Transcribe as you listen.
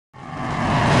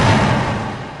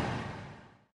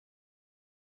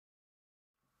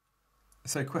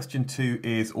So question 2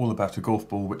 is all about a golf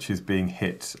ball which is being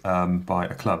hit by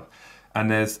a club. And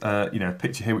there's a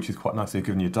picture here which is quite nice. They've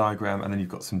given you a diagram and then you've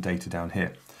got some data down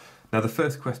here. Now the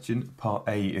first question, part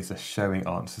A, is a showing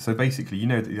answer. So basically you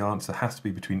know that the answer has to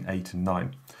be between 8 and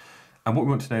 9. And what we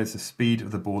want to know is the speed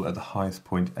of the ball at the highest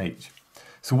point h.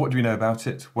 So what do we know about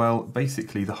it? Well,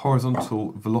 basically the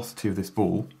horizontal velocity of this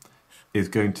ball is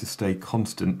going to stay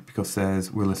constant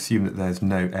because we'll assume that there's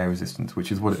no air resistance,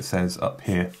 which is what it says up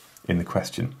here in the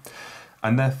question.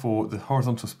 And therefore the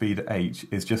horizontal speed at h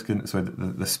is just going to, so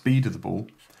the speed of the ball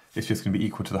is just going to be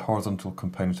equal to the horizontal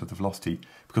component of the velocity,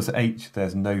 because at h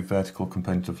there's no vertical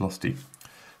component of velocity.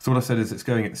 So what I've said is it's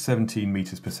going at 17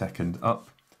 meters per second up,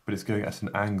 but it's going at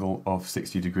an angle of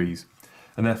 60 degrees.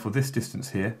 And therefore this distance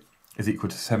here is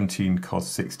equal to 17 cos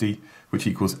 60, which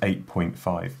equals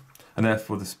 8.5. And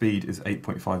therefore the speed is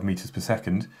 8.5 meters per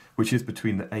second, which is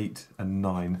between the 8 and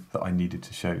 9 that I needed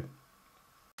to show.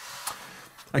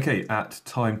 Okay, at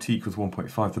time t equals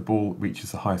 1.5, the ball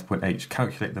reaches the highest point h.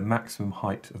 Calculate the maximum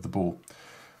height of the ball.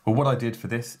 Well, what I did for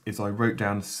this is I wrote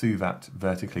down suvat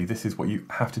vertically. This is what you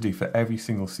have to do for every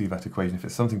single suvat equation. If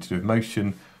it's something to do with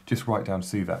motion, just write down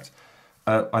suvat.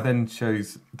 I then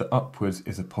chose that upwards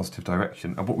is a positive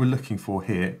direction. And what we're looking for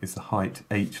here is the height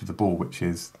h of the ball, which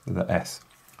is the s.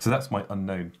 So that's my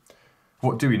unknown.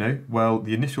 What do we know? Well,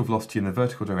 the initial velocity in the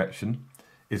vertical direction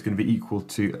is going to be equal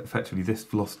to effectively this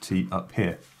velocity up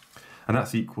here. And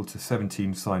that's equal to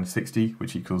 17 sine 60,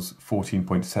 which equals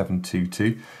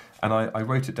 14.722. And I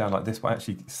wrote it down like this, but I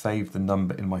actually saved the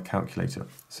number in my calculator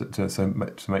to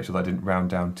make sure that I didn't round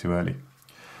down too early.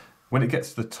 When it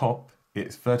gets to the top,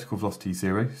 its vertical velocity is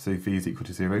 0, so v is equal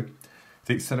to 0.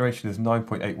 The acceleration is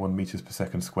 9.81 meters per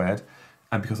second squared.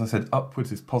 And because I said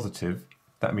upwards is positive,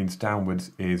 that means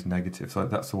downwards is negative. So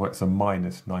that's why it's a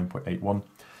minus 9.81.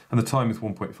 And the time is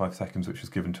 1.5 seconds, which was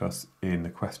given to us in the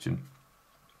question.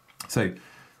 So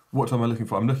what am I looking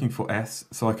for? I'm looking for s,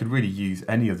 so I could really use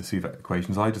any of the suvat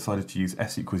equations. I decided to use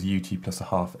s equals ut plus a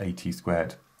half at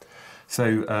squared.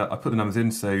 So I put the numbers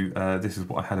in, so this is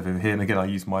what I had over here. And again, I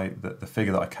used the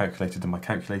figure that I calculated in my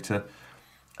calculator.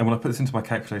 And when I put this into my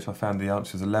calculator, I found the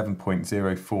answer is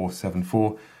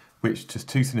 11.0474, which just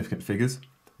two significant figures,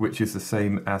 which is the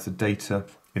same as the data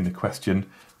in the question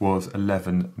was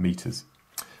 11 meters.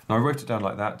 Now I wrote it down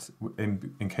like that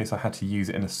in case I had to use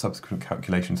it in a subsequent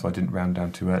calculation, so I didn't round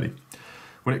down too early.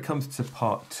 When it comes to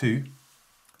part 2,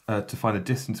 to find the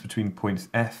distance between points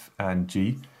F and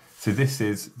G, so this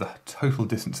is the total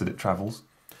distance that it travels.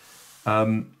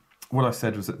 What I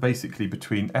said was that basically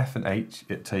between F and H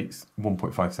it takes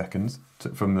 1.5 seconds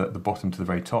from the bottom to the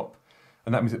very top,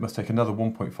 and that means it must take another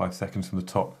 1.5 seconds from the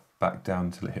top back down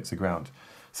until it hits the ground.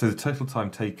 So the total time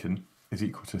taken is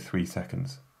equal to 3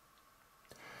 seconds.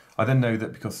 I then know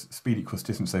that because speed equals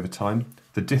distance over time,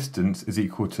 the distance is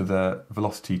equal to the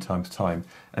velocity times time.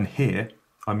 And here,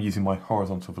 I'm using my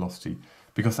horizontal velocity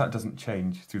because that doesn't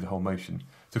change through the whole motion.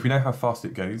 So if we know how fast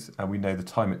it goes and we know the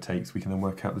time it takes, we can then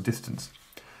work out the distance,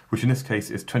 which in this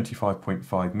case is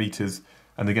 25.5 meters.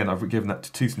 And again, I've given that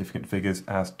to two significant figures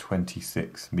as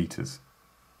 26 meters.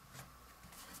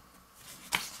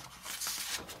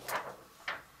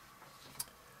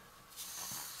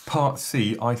 Part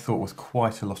C I thought was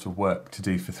quite a lot of work to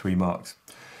do for 3 marks.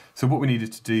 So what we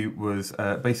needed to do was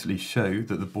basically show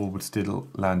that the ball would still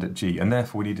land at G, and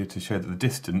therefore we needed to show that the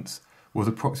distance was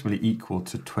approximately equal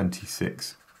to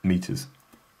 26 meters.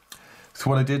 So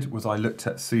what I did was I looked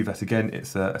at suvat again.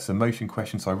 It's a motion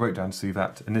question, so I wrote down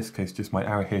suvat. In this case, just my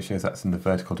arrow here shows that's in the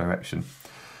vertical direction.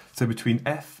 So between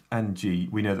F and G,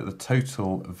 we know that the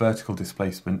total vertical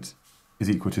displacement is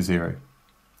equal to 0.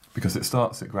 Because it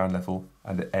starts at ground level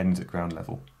and it ends at ground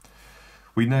level.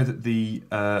 We know that the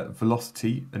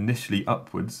velocity initially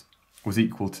upwards was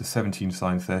equal to 17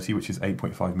 sine 30, which is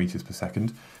 8.5 meters per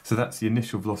second. So that's the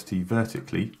initial velocity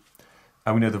vertically.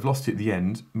 And we know the velocity at the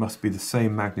end must be the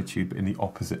same magnitude but in the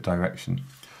opposite direction.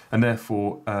 And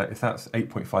therefore, if that's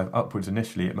 8.5 upwards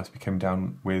initially, it must be coming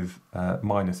down with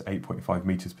minus 8.5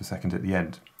 meters per second at the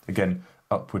end. Again,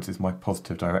 upwards is my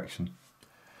positive direction.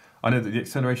 I know that the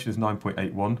acceleration is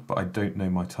 9.81, but I don't know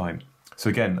my time.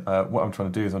 So again, what I'm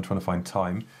trying to do is I'm trying to find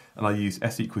time, and I use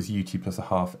s equals ut plus a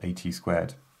half at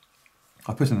squared.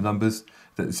 I put in the numbers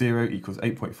that 0 equals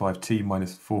 8.5t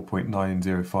minus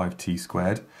 4.905t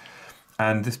squared,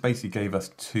 and this basically gave us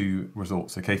two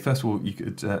results. Okay, first of all, you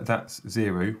could, that's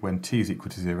 0 when t is equal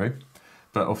to 0,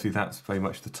 but obviously that's very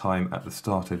much the time at the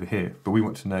start over here. But we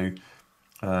want to know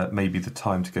maybe the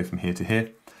time to go from here to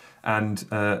here. And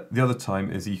the other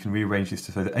time is you can rearrange this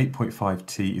to say that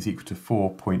 8.5t is equal to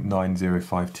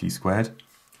 4.905t squared.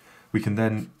 We can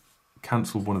then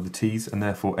cancel one of the t's, and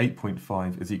therefore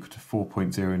 8.5 is equal to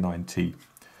 4.09 t.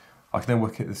 I can then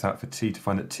work this out for t to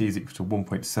find that t is equal to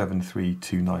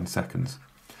 1.7329 seconds.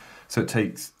 So it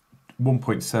takes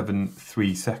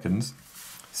 1.73 seconds.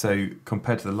 So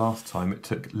compared to the last time, it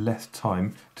took less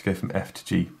time to go from F to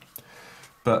G.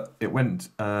 But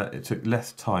it took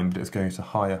less time, but it was going at a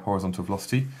higher horizontal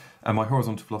velocity. And my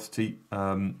horizontal velocity,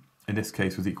 in this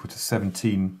case, was equal to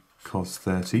 17 cos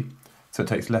 30. So it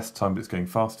takes less time, but it's going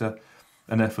faster.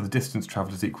 And therefore the distance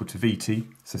travelled is equal to Vt.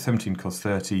 So 17 cos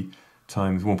 30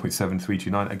 times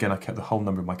 1.7329. Again, I kept the whole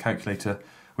number in my calculator,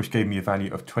 which gave me a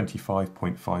value of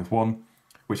 25.51,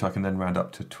 which I can then round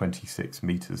up to 26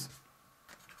 metres.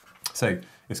 So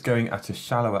it's going at a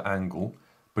shallower angle,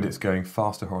 but it's going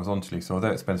faster horizontally. So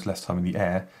although it spends less time in the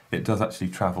air, it does actually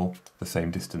travel the same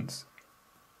distance.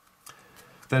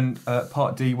 Then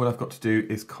part D, what I've got to do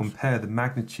is compare the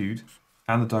magnitude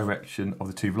and the direction of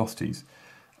the two velocities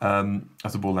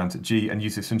as the ball lands at G, and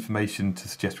use this information to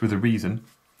suggest with a reason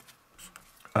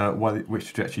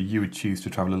which trajectory you would choose to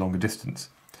travel a longer distance.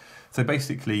 So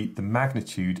basically the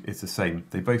magnitude is the same.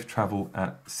 They both travel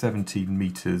at 17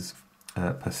 metres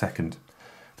per second.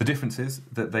 The difference is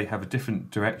that they have a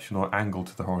different direction or angle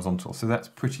to the horizontal, so that's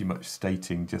pretty much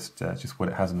stating just what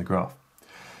it has in the graph.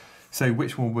 So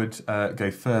which one would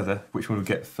go further, which one would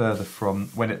get further from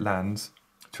when it lands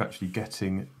to actually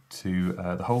getting to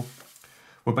the hole?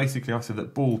 Well, basically I said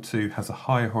that ball 2 has a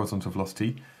higher horizontal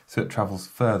velocity, so it travels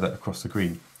further across the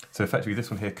green. So effectively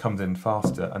this one here comes in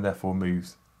faster and therefore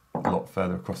moves a lot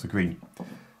further across the green.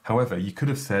 However, you could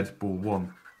have said ball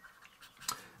 1.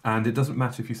 And it doesn't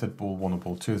matter if you said ball 1 or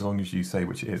ball 2 as long as you say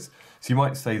which it is. So you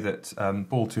might say that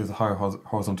ball 2 has a higher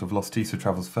horizontal velocity, so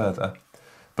travels further.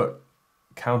 But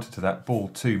counter to that, ball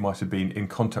 2 might have been in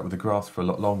contact with the grass for a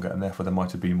lot longer, and therefore there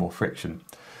might have been more friction.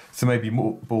 So maybe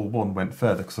ball 1 went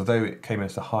further, because although it came in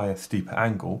at a higher, steeper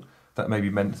angle, that maybe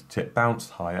meant that it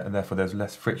bounced higher, and therefore there's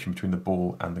less friction between the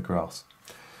ball and the grass.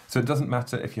 So it doesn't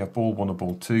matter if you have ball 1 or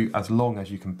ball 2, as long as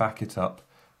you can back it up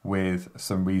with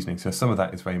some reasoning. So some of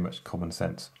that is very much common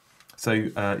sense. So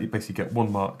you basically get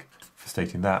 1 mark for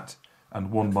stating that,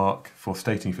 and 1 mark for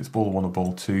stating if it's ball 1 or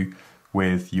ball 2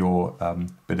 with your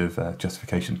bit of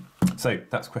justification. So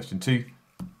that's question 2.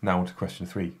 Now on to question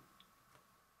 3.